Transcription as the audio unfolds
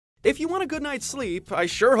If you want a good night's sleep, I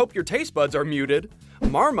sure hope your taste buds are muted.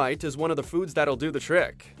 Marmite is one of the foods that'll do the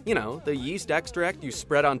trick. You know, the yeast extract you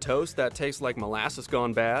spread on toast that tastes like molasses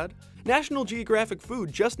gone bad. National Geographic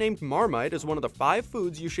Food just named Marmite as one of the 5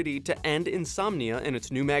 foods you should eat to end insomnia in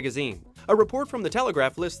its new magazine. A report from The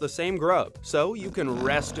Telegraph lists the same grub, so you can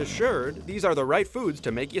rest assured these are the right foods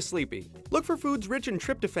to make you sleepy. Look for foods rich in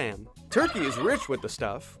tryptophan. Turkey is rich with the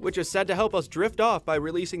stuff, which is said to help us drift off by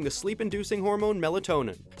releasing the sleep-inducing hormone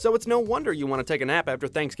melatonin. So it's no wonder you want to take a nap after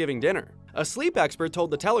Thanksgiving dinner. A sleep expert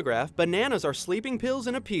told The Telegraph bananas are sleeping pills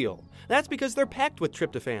in a peel. That's because they're packed with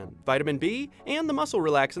tryptophan, vitamin B, and the muscle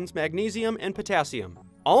relaxants magnesium and potassium.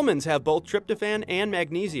 Almonds have both tryptophan and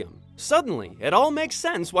magnesium. Suddenly, it all makes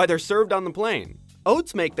sense why they're served on the plane.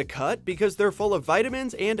 Oats make the cut because they're full of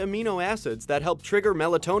vitamins and amino acids that help trigger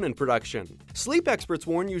melatonin production. Sleep experts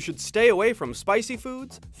warn you should stay away from spicy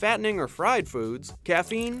foods, fattening or fried foods,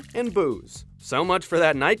 caffeine, and booze. So much for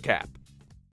that nightcap.